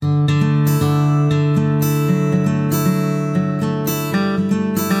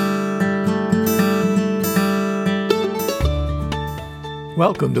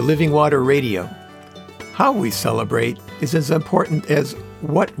Welcome to Living Water Radio. How we celebrate is as important as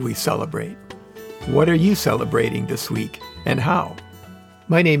what we celebrate. What are you celebrating this week and how?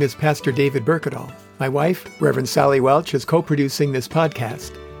 My name is Pastor David Berkedal. My wife, Reverend Sally Welch, is co-producing this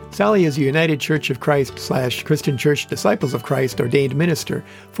podcast. Sally is a United Church of Christ / Christian Church Disciples of Christ ordained minister,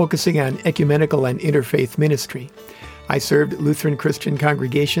 focusing on ecumenical and interfaith ministry. I served Lutheran Christian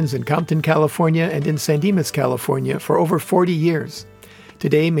congregations in Compton, California and in San Dimas, California for over 40 years.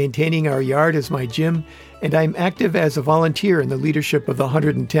 Today, maintaining our yard is my gym, and I'm active as a volunteer in the leadership of the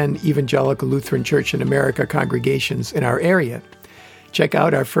 110 Evangelical Lutheran Church in America congregations in our area. Check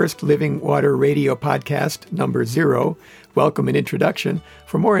out our first Living Water Radio podcast, number 0, Welcome and Introduction,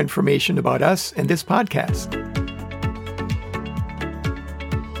 for more information about us and this podcast.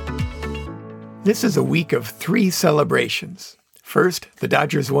 This is a week of 3 celebrations. First, the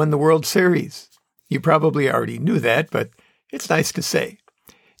Dodgers won the World Series. You probably already knew that, but it's nice to say.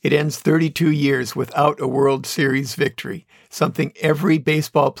 It ends 32 years without a World Series victory, something every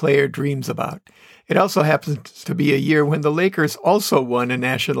baseball player dreams about. It also happens to be a year when the Lakers also won a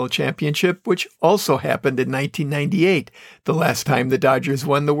national championship, which also happened in 1998, the last time the Dodgers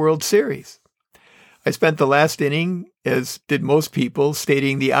won the World Series. I spent the last inning, as did most people,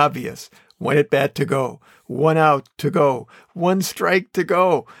 stating the obvious. 1 at bat to go, 1 out to go, 1 strike to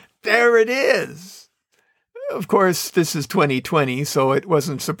go. There it is! Of course, this is 2020, so it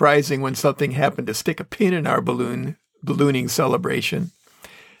wasn't surprising when something happened to stick a pin in our ballooning celebration.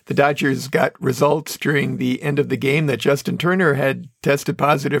 The Dodgers got results during the end of the game that Justin Turner had tested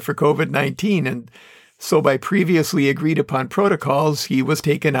positive for COVID-19, and so by previously agreed upon protocols, he was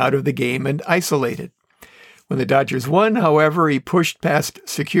taken out of the game and isolated. When the Dodgers won, however, he pushed past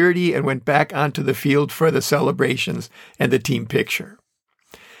security and went back onto the field for the celebrations and the team picture.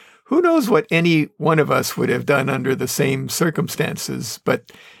 Who knows what any one of us would have done under the same circumstances,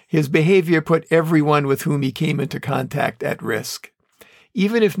 but his behavior put everyone with whom he came into contact at risk.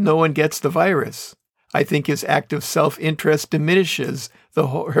 Even if no one gets the virus, I think his act of self-interest diminishes the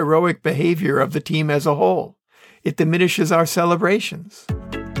heroic behavior of the team as a whole. It diminishes our celebrations.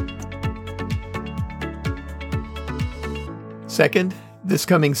 Second, this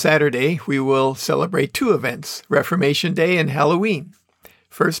coming Saturday, we will celebrate 2 events, Reformation Day and Halloween.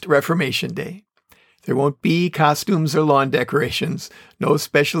 First, Reformation Day. There won't be costumes or lawn decorations, no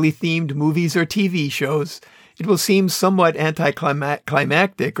specially themed movies or TV shows. It will seem somewhat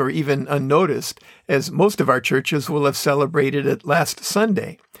anticlimactic or even unnoticed, as most of our churches will have celebrated it last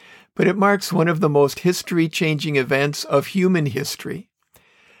Sunday. But it marks one of the most history-changing events of human history.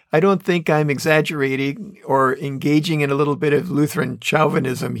 I don't think I'm exaggerating or engaging in a little bit of Lutheran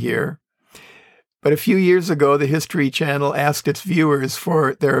chauvinism here. But a few years ago, the History Channel asked its viewers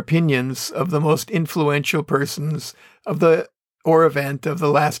for their opinions of the most influential persons of event of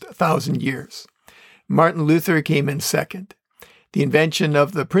the last 1,000 years. Martin Luther came in second. The invention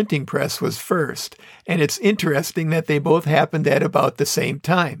of the printing press was first, and it's interesting that they both happened at about the same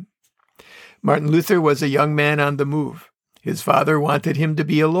time. Martin Luther was a young man on the move. His father wanted him to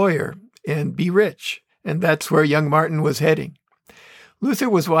be a lawyer and be rich, and that's where young Martin was heading.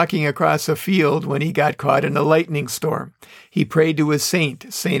 Luther was walking across a field when he got caught in a lightning storm. He prayed to his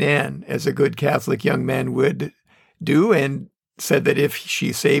saint, St. Anne, as a good Catholic young man would do, and said that if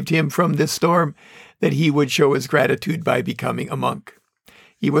she saved him from this storm, that he would show his gratitude by becoming a monk.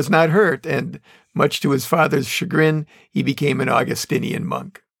 He was not hurt, and much to his father's chagrin, he became an Augustinian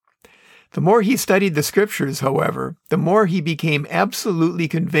monk. The more he studied the scriptures, however, the more he became absolutely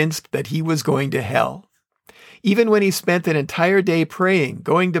convinced that he was going to hell. Even when he spent an entire day praying,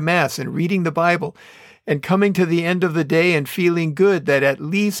 going to Mass and reading the Bible, and coming to the end of the day and feeling good that at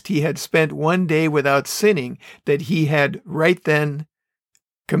least he had spent 1 day without sinning, that he had right then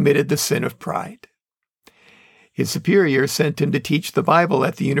committed the sin of pride. His superior sent him to teach the Bible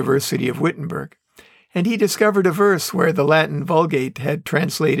at the University of Wittenberg, and he discovered a verse where the Latin Vulgate had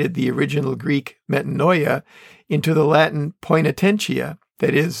translated the original Greek metanoia into the Latin poenitentia,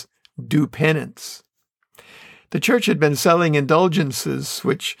 that is, do penance. The church had been selling indulgences,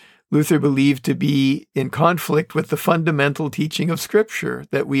 which Luther believed to be in conflict with the fundamental teaching of Scripture,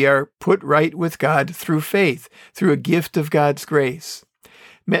 that we are put right with God through faith, through a gift of God's grace.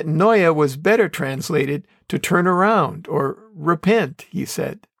 Metanoia was better translated to turn around or repent, he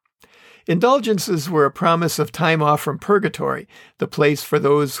said. Indulgences were a promise of time off from purgatory, the place for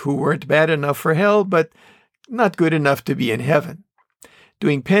those who weren't bad enough for hell, but not good enough to be in heaven.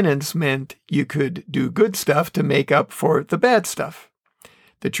 Doing penance meant you could do good stuff to make up for the bad stuff.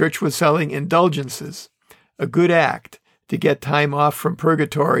 The church was selling indulgences, a good act to get time off from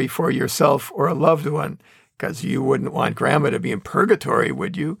purgatory for yourself or a loved one, because you wouldn't want Grandma to be in purgatory,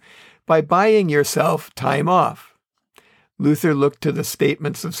 would you? By buying yourself time off. Luther looked to the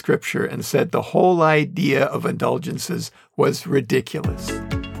statements of Scripture and said the whole idea of indulgences was ridiculous.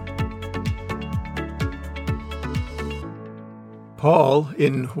 Paul,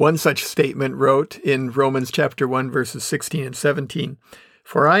 in one such statement, wrote in Romans chapter 1, verses 16 and 17,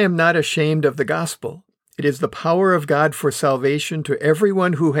 "For I am not ashamed of the gospel. It is the power of God for salvation to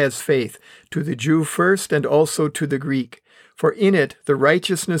everyone who has faith, to the Jew first and also to the Greek. For in it the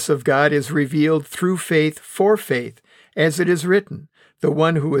righteousness of God is revealed through faith for faith, as it is written, the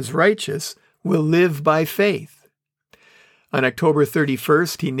one who is righteous will live by faith." On October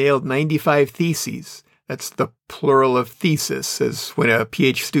 31st, he nailed 95 theses. That's the plural of thesis, as when a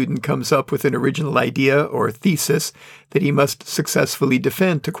PhD student comes up with an original idea or thesis that he must successfully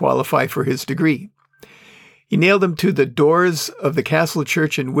defend to qualify for his degree. He nailed them to the doors of the Castle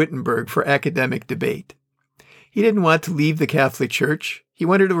Church in Wittenberg for academic debate. He didn't want to leave the Catholic Church. He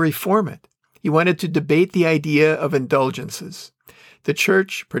wanted to reform it. He wanted to debate the idea of indulgences. The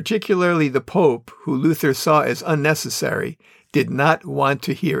Church, particularly the Pope, who Luther saw as unnecessary, did not want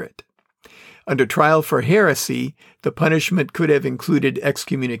to hear it. Under trial for heresy, the punishment could have included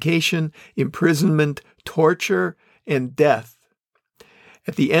excommunication, imprisonment, torture, and death.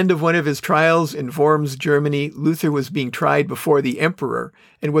 At the end of one of his trials in Worms, Germany, Luther was being tried before the emperor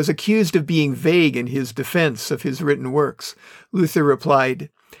and was accused of being vague in his defense of his written works. Luther replied,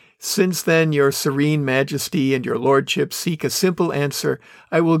 "Since then your serene majesty and your lordship seek a simple answer,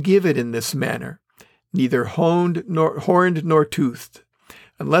 I will give it in this manner, neither horned nor toothed.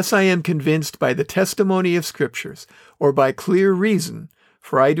 Unless I am convinced by the testimony of Scriptures or by clear reason,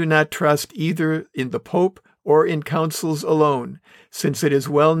 for I do not trust either in the Pope or in councils alone, since it is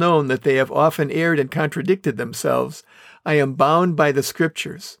well known that they have often erred and contradicted themselves, I am bound by the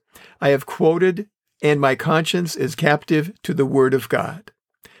Scriptures. I have quoted, and my conscience is captive to the Word of God.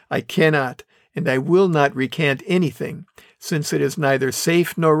 I cannot and I will not recant anything, since it is neither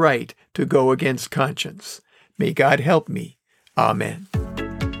safe nor right to go against conscience. May God help me. Amen."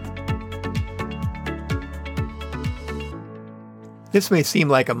 This may seem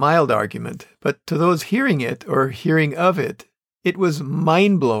like a mild argument, but to those hearing it or hearing of it, it was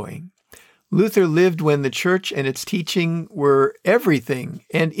mind-blowing. Luther lived when the Church and its teaching were everything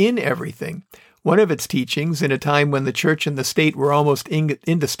and in everything. One of its teachings, in a time when the Church and the state were almost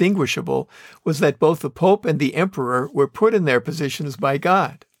indistinguishable, was that both the Pope and the Emperor were put in their positions by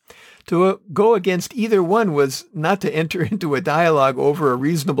God. To go against either one was not to enter into a dialogue over a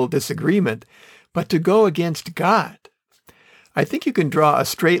reasonable disagreement, but to go against God. I think you can draw a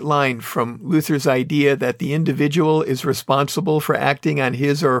straight line from Luther's idea that the individual is responsible for acting on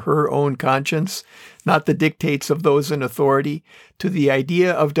his or her own conscience, not the dictates of those in authority, to the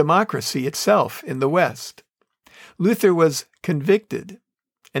idea of democracy itself in the West. Luther was convicted,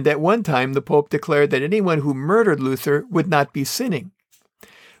 and at one time the Pope declared that anyone who murdered Luther would not be sinning.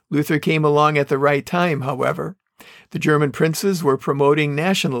 Luther came along at the right time, however. The German princes were promoting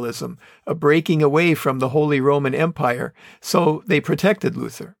nationalism, a breaking away from the Holy Roman Empire, so they protected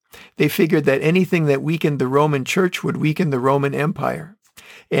Luther. They figured that anything that weakened the Roman Church would weaken the Roman Empire.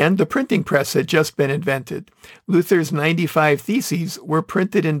 And the printing press had just been invented. Luther's 95 Theses were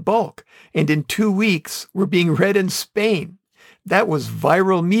printed in bulk, and in 2 weeks were being read in Spain. That was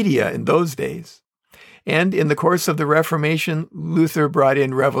viral media in those days. And in the course of the Reformation, Luther brought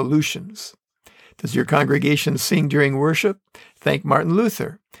in revolutions. Does your congregation sing during worship? Thank Martin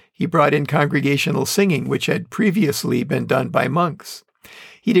Luther. He brought in congregational singing, which had previously been done by monks.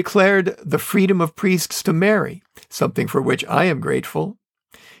 He declared the freedom of priests to marry, something for which I am grateful.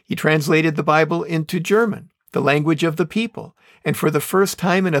 He translated the Bible into German, the language of the people, and for the first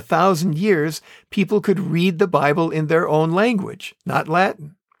time in 1,000 years, people could read the Bible in their own language, not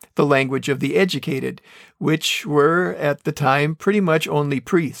Latin, the language of the educated, which were, at the time, pretty much only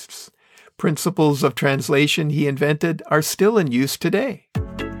priests. Principles of translation he invented are still in use today.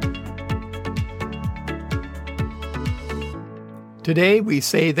 Today, we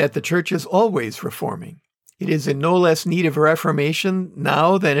say that the Church is always reforming. It is in no less need of reformation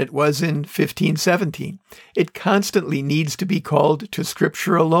now than it was in 1517. It constantly needs to be called to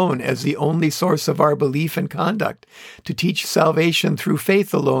Scripture alone as the only source of our belief and conduct, to teach salvation through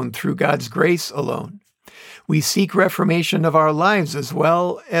faith alone, through God's grace alone. We seek reformation of our lives as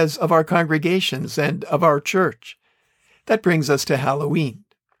well as of our congregations and of our church. That brings us to Halloween.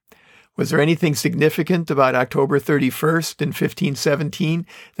 Was there anything significant about October 31st in 1517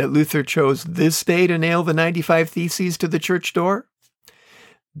 that Luther chose this day to nail the 95 Theses to the church door?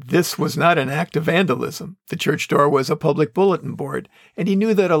 This was not an act of vandalism. The church door was a public bulletin board, and he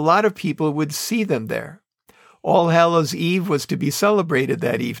knew that a lot of people would see them there. All Hallows Eve was to be celebrated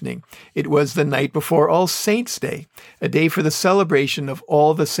that evening. It was the night before All Saints' Day, a day for the celebration of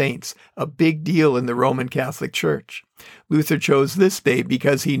all the saints, a big deal in the Roman Catholic Church. Luther chose this day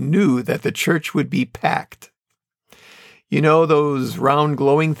because he knew that the church would be packed. You know those round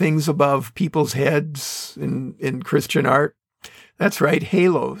glowing things above people's heads in Christian art? That's right,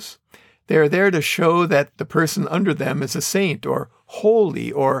 halos. They're there to show that the person under them is a saint, or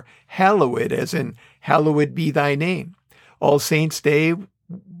holy, or hallowed, as in, hallowed be thy name. All Saints' Day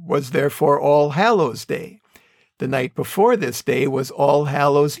was therefore All Hallows' Day. The night before this day was All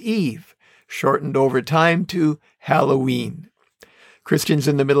Hallows' Eve, shortened over time to Halloween. Christians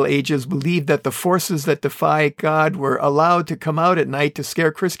in the Middle Ages believed that the forces that defy God were allowed to come out at night to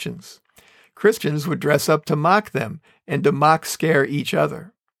scare Christians. Christians would dress up to mock them and to mock scare each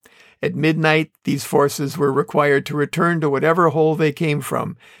other. At midnight, these forces were required to return to whatever hole they came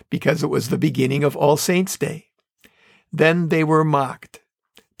from, because it was the beginning of All Saints' Day. Then they were mocked.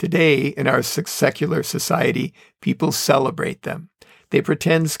 Today, in our secular society, people celebrate them. They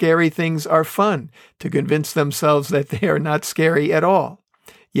pretend scary things are fun to convince themselves that they are not scary at all.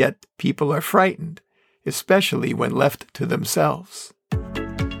 Yet people are frightened, especially when left to themselves.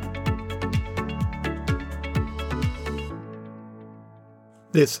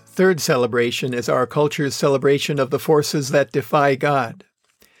 This third celebration is our culture's celebration of the forces that defy God.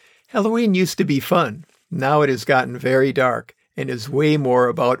 Halloween used to be fun. Now it has gotten very dark and is way more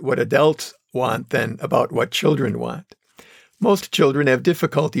about what adults want than about what children want. Most children have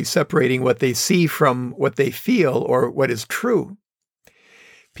difficulty separating what they see from what they feel or what is true.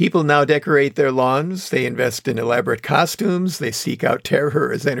 People now decorate their lawns, they invest in elaborate costumes, they seek out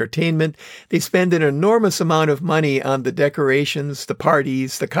terror as entertainment, they spend an enormous amount of money on the decorations, the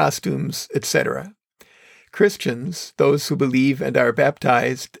parties, the costumes, etc. Christians, those who believe and are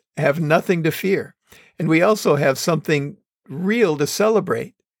baptized, have nothing to fear, and we also have something real to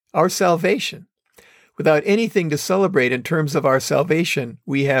celebrate, our salvation. Without anything to celebrate in terms of our salvation,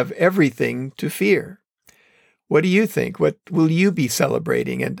 we have everything to fear. What do you think? What will you be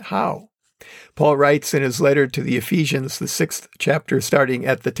celebrating and how? Paul writes in his letter to the Ephesians, the 6th chapter, starting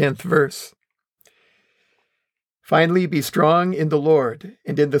at the 10th verse. Finally, be strong in the Lord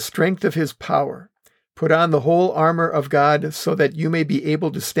and in the strength of his power. Put on the whole armor of God so that you may be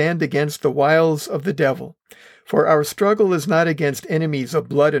able to stand against the wiles of the devil. For our struggle is not against enemies of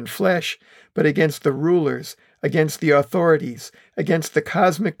blood and flesh, but against the rulers, against the authorities, against the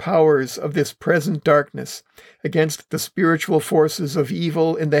cosmic powers of this present darkness, against the spiritual forces of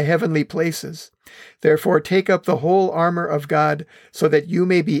evil in the heavenly places. Therefore take up the whole armor of God, so that you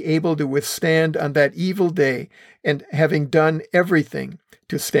may be able to withstand on that evil day, and having done everything,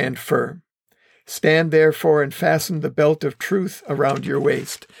 to stand firm. Stand therefore and fasten the belt of truth around your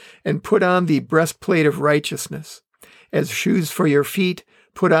waist, and put on the breastplate of righteousness. As shoes for your feet,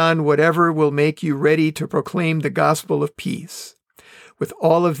 put on whatever will make you ready to proclaim the gospel of peace. With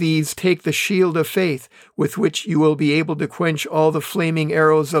all of these, take the shield of faith, with which you will be able to quench all the flaming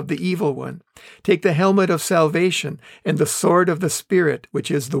arrows of the evil one. Take the helmet of salvation and the sword of the Spirit, which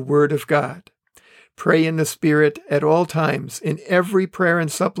is the word of God. Pray in the Spirit at all times, in every prayer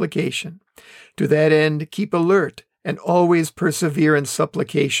and supplication. To that end, keep alert and always persevere in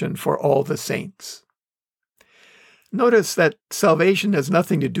supplication for all the saints. Notice that salvation has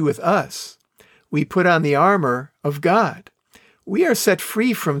nothing to do with us. We put on the armor of God. We are set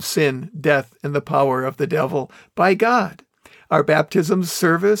free from sin, death, and the power of the devil by God. Our baptism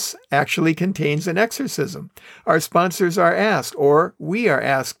service actually contains an exorcism. Our sponsors are asked, or we are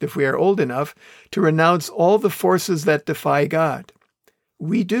asked if we are old enough, to renounce all the forces that defy God.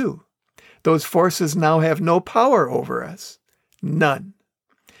 We do. Those forces now have no power over us. None.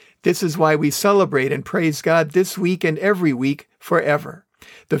 This is why we celebrate and praise God this week and every week forever.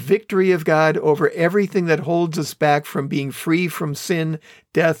 The victory of God over everything that holds us back from being free from sin,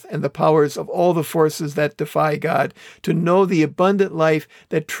 death, and the powers of all the forces that defy God, to know the abundant life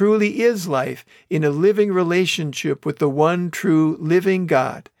that truly is life in a living relationship with the one true living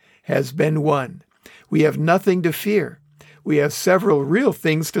God, has been won. We have nothing to fear. We have several real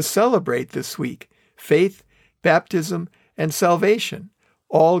things to celebrate this week: faith, baptism, and salvation,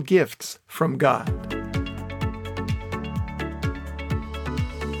 all gifts from God.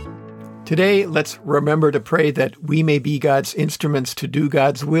 Today, let's remember to pray that we may be God's instruments to do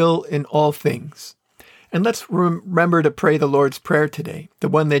God's will in all things. And let's remember to pray the Lord's Prayer today, the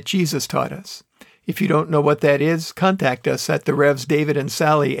one that Jesus taught us. If you don't know what that is, contact us at the Revs David and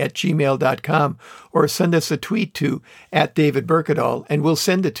Sally at gmail.com, or send us a tweet to @DavidBurkedahl, and we'll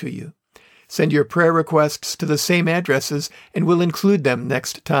send it to you. Send your prayer requests to the same addresses, and we'll include them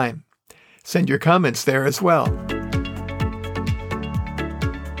next time. Send your comments there as well.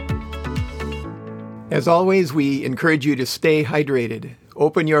 As always, we encourage you to stay hydrated.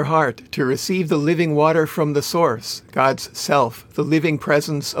 Open your heart to receive the living water from the source, God's self, the living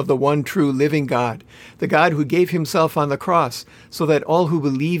presence of the one true living God, the God who gave himself on the cross so that all who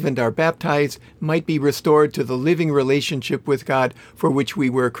believe and are baptized might be restored to the living relationship with God for which we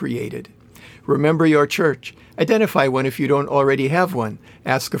were created. Remember your church. Identify one if you don't already have one.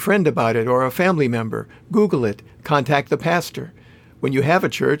 Ask a friend about it or a family member. Google it. Contact the pastor. When you have a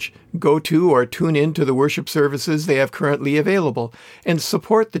church, go to or tune in to the worship services they have currently available and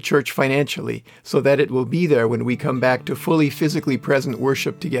support the church financially so that it will be there when we come back to fully physically present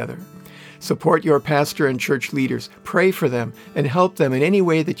worship together. Support your pastor and church leaders, pray for them, and help them in any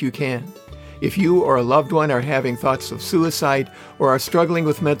way that you can. If you or a loved one are having thoughts of suicide or are struggling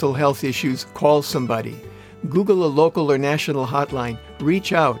with mental health issues, call somebody. Google a local or national hotline.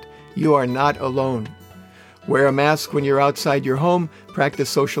 Reach out. You are not alone. Wear a mask when you're outside your home, practice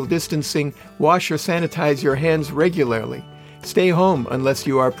social distancing, wash or sanitize your hands regularly. Stay home unless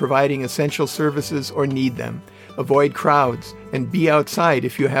you are providing essential services or need them. Avoid crowds, and be outside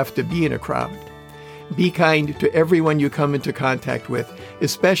if you have to be in a crowd. Be kind to everyone you come into contact with,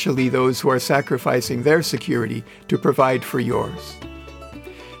 especially those who are sacrificing their security to provide for yours.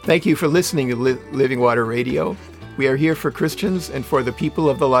 Thank you for listening to Living Water Radio. We are here for Christians and for the people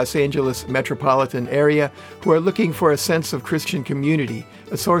of the Los Angeles metropolitan area who are looking for a sense of Christian community,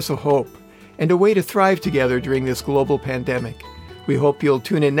 a source of hope, and a way to thrive together during this global pandemic. We hope you'll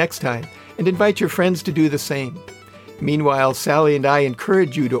tune in next time and invite your friends to do the same. Meanwhile, Sally and I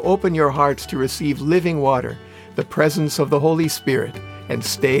encourage you to open your hearts to receive living water, the presence of the Holy Spirit, and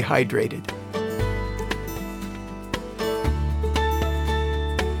stay hydrated.